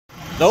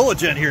NOLA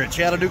Gent here at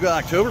Chattanooga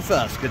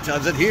Oktoberfest. Good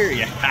times in here,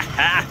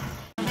 yeah.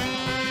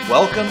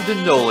 Welcome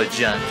to NOLA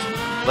Gent.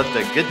 Let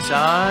the good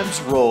times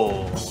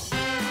roll.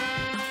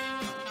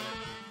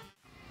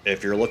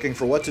 If you're looking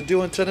for what to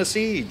do in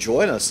Tennessee,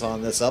 join us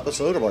on this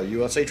episode of our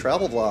USA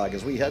Travel Vlog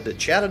as we head to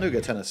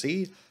Chattanooga,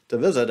 Tennessee to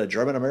visit a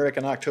German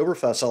American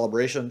Oktoberfest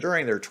celebration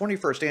during their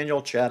 21st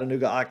annual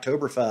Chattanooga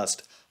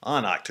Oktoberfest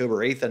on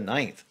October 8th and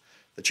 9th.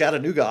 The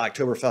Chattanooga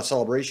Oktoberfest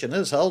celebration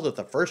is held at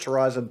the First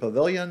Horizon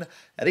Pavilion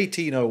at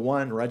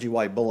 1801 Reggie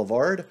White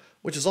Boulevard,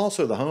 which is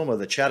also the home of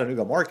the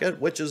Chattanooga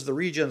Market, which is the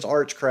region's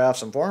arts,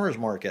 crafts, and farmers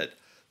market.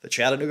 The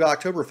Chattanooga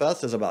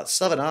Oktoberfest is about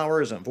 7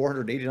 hours and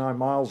 489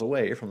 miles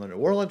away from the New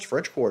Orleans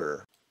French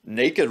Quarter.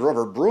 Naked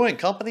River Brewing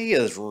Company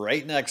is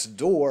right next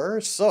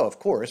door, so of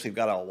course we've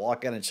got to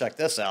walk in and check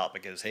this out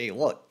because, hey,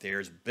 look,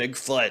 there's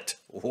Bigfoot.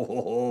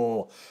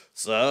 Whoa.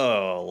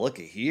 So,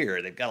 looky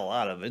here, they've got a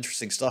lot of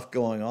interesting stuff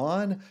going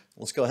on.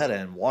 Let's go ahead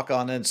and walk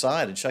on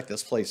inside and check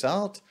this place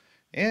out.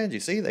 And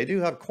you see, they do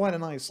have quite a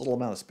nice little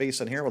amount of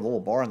space in here with a little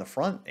bar in the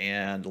front,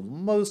 and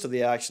most of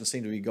the action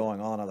seemed to be going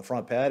on the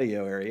front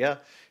patio area.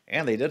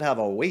 And they did have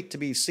a wait to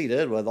be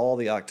seated with all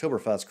the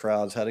Oktoberfest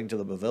crowds heading to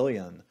the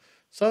pavilion.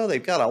 So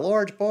they've got a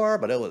large bar,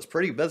 but it was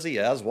pretty busy,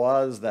 as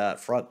was that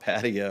front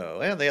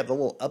patio. And they have the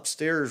little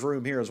upstairs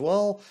room here as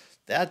well.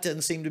 That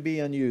didn't seem to be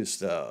in use,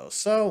 though.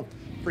 So,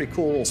 pretty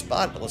cool little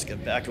spot, but let's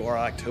get back to our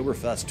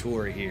Oktoberfest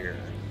tour here.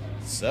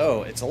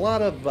 So, it's a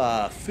lot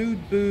of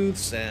food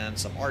booths and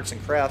some arts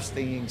and crafts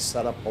things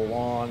set up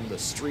along the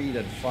street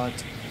in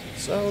front.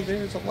 So,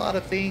 there's a lot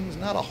of things,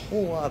 not a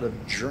whole lot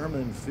of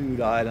German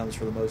food items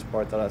for the most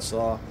part that I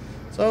saw.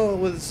 So, it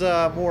was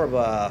more of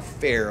a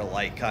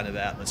fair-like kind of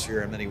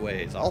atmosphere in many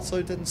ways.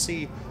 Also, didn't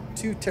see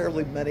too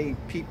terribly many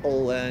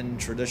people in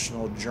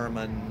traditional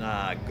German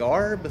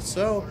garb,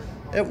 so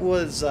it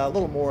was a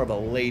little more of a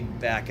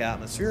laid-back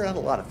atmosphere, and a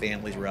lot of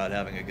families were out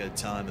having a good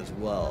time as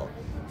well.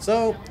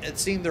 So it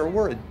seemed there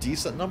were a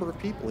decent number of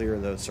people here,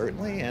 though,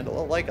 certainly, and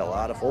like a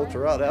lot of folks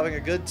were out having a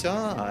good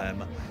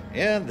time.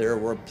 And there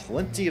were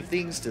plenty of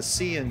things to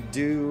see and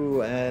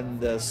do in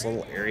this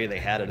little area they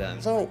had it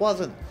in. So it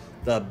wasn't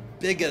the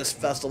biggest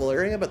festival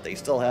area, but they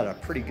still had a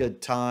pretty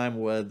good time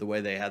with the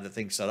way they had the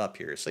thing set up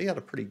here. So you had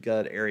a pretty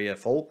good area,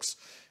 folks.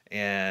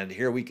 And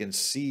here we can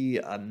see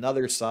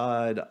another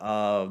side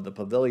of the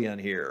pavilion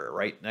here,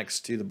 right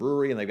next to the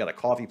brewery, and they've got a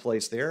coffee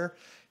place there.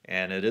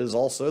 And it is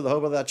also the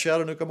home of that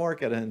Chattanooga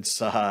Market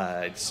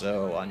inside.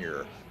 So on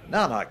your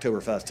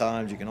non-Oktoberfest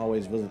times, you can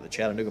always visit the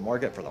Chattanooga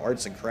Market for the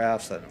arts and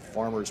crafts and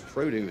farmers'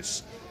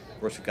 produce. Of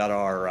course, we've got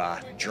our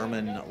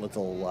German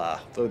little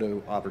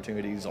photo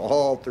opportunities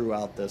all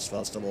throughout this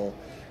festival.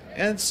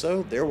 And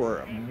so there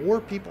were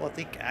more people, I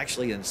think,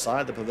 actually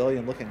inside the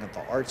pavilion looking at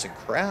the arts and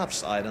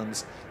crafts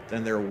items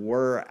than there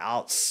were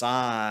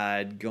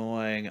outside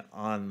going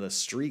on the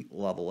street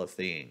level of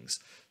things.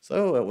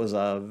 So it was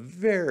a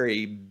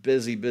very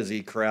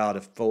busy crowd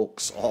of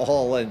folks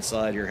all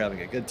inside here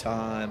having a good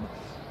time,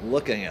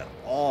 looking at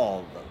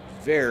all the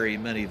very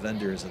many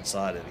vendors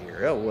inside of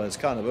here. It was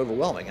kind of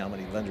overwhelming how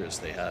many vendors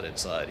they had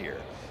inside here.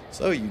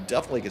 So you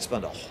definitely could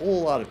spend a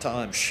whole lot of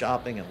time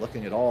shopping and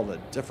looking at all the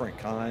different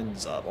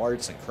kinds of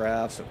arts and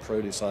crafts and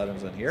produce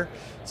items in here.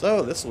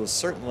 So this was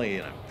certainly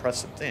an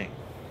impressive thing.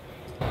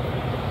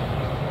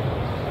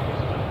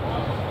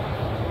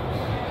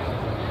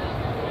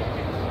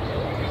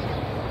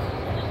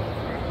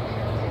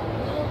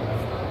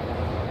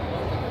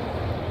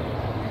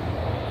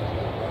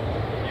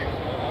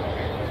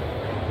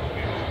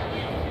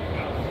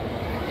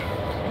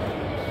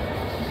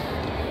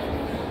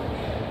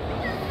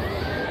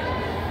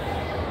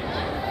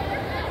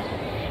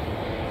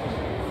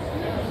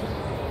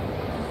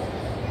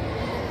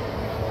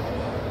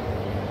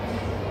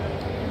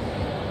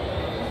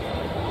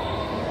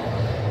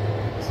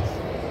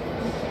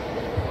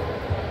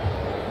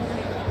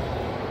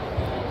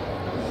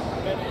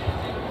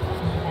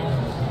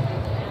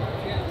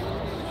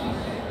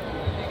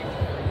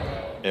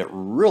 It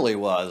really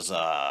was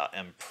an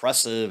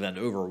impressive and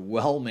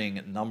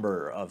overwhelming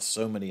number of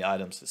so many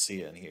items to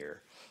see in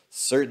here.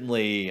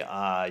 Certainly,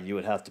 you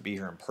would have to be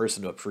here in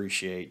person to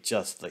appreciate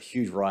just the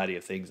huge variety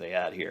of things they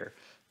had here.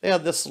 They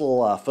had this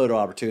little photo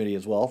opportunity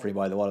as well for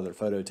anybody that wanted their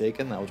photo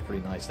taken. That was a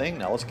pretty nice thing.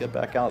 Now let's get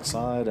back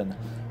outside and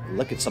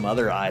look at some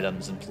other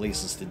items and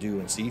places to do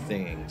and see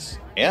things.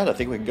 And I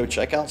think we can go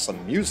check out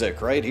some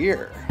music right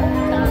here.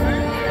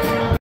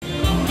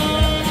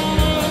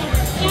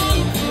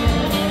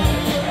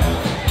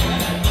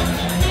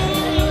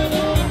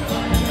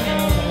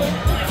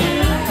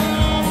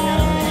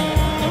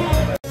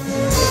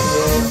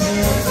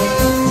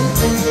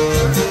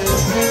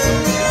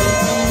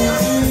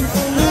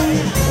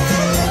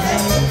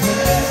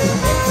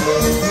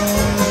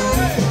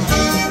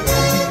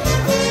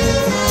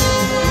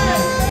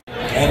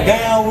 And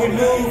now we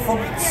move from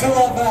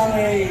Silla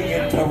Valley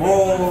into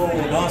Roux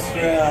in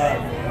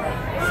Austria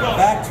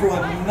back to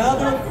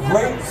another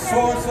great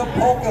source of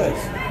polkas.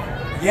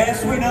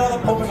 Yes, we know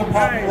that polkas are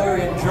popular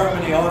in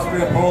Germany,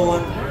 Austria,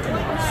 Poland,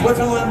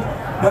 Switzerland,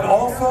 but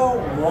also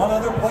one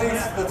other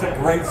place that's a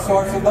great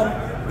source of them.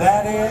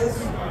 That is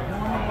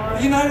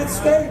the United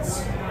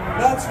States.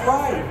 That's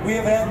right. We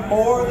have had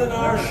more than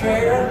our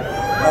share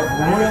of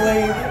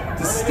really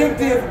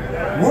distinctive,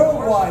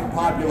 worldwide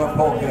popular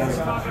polkas,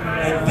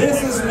 and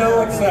this is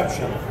no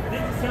exception.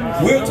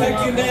 We'll take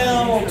you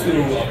now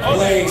to a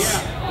place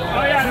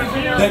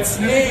that's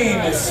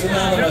name is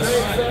synonymous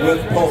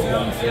with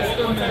polka.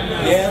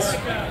 Yes,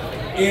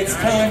 it's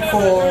time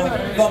for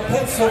the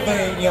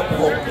Pennsylvania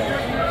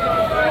polka.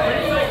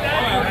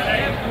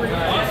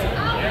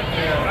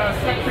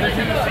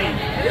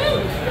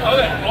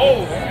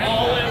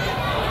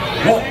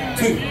 One,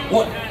 two,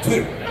 one,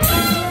 two.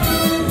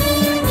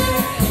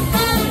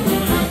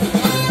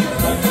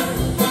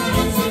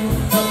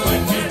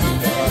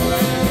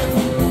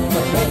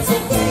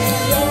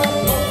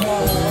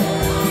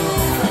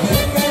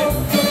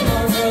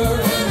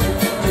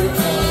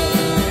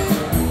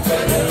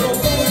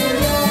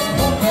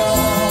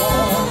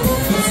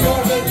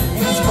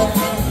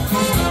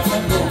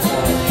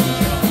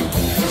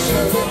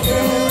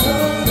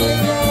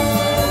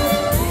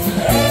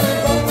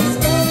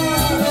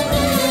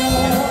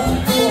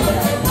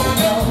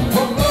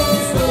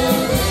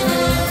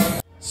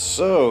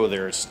 So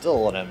there's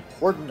still an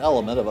important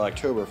element of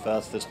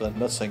Oktoberfest that's been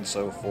missing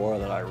so far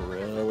that I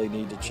really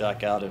need to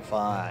check out and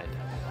find.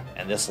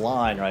 And this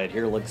line right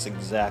here looks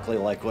exactly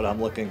like what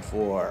I'm looking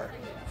for.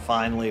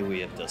 Finally, we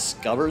have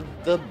discovered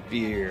the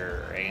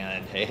beer.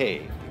 And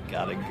hey, we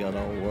gotta get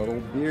a little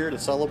beer to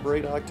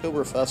celebrate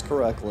Oktoberfest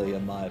correctly,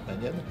 in my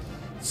opinion.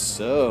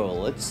 So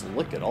let's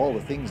look at all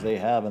the things they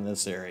have in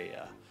this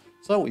area.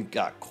 So we've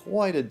got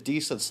quite a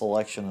decent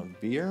selection of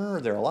beer.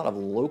 There are a lot of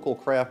local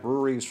craft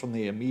breweries from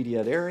the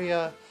immediate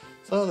area.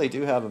 So they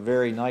do have a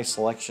very nice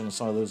selection of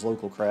some of those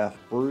local craft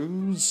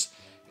brews.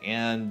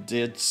 And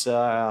it's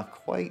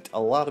quite a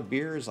lot of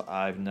beers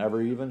I've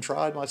never even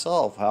tried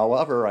myself.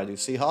 However, I do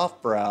see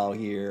Hofbrau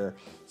here.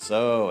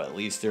 So at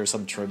least there's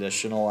some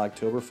traditional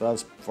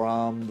Oktoberfest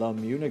from the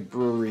Munich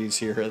breweries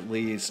here at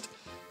least.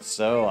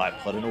 So I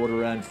put an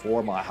order in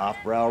for my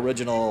Hofbrau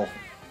original.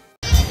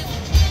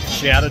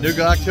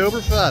 Chattanooga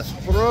Oktoberfest,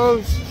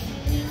 Prost!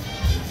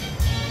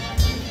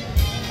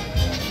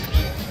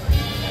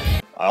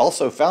 I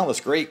also found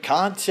this great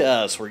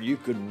contest where you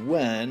could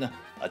win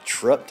a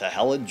trip to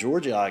Helen,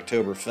 Georgia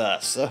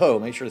Oktoberfest. So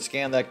make sure to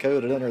scan that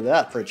code and enter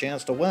that for a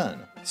chance to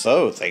win.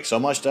 So thanks so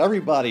much to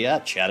everybody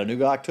at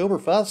Chattanooga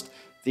Oktoberfest.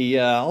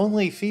 The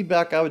only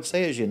feedback I would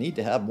say is you need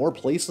to have more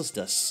places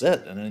to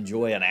sit and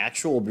enjoy an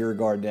actual beer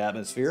garden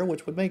atmosphere,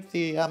 which would make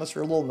the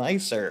atmosphere a little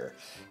nicer.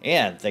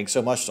 And thanks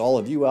so much to all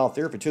of you out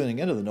there for tuning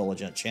into the NOLA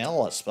Gent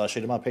Channel,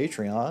 especially to my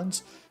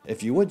Patreons.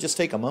 If you would just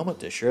take a moment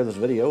to share this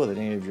video with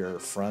any of your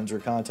friends or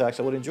contacts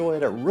that would enjoy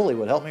it, it really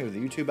would help me with the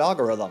YouTube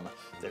algorithm.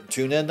 Then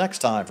tune in next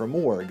time for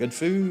more good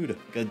food,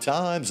 good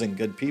times, and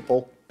good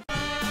people.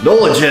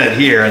 NOLA Gent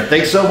here, and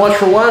thanks so much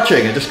for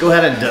watching. And just go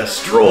ahead and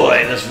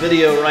destroy this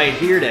video right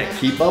here to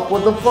keep up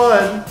with the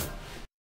fun.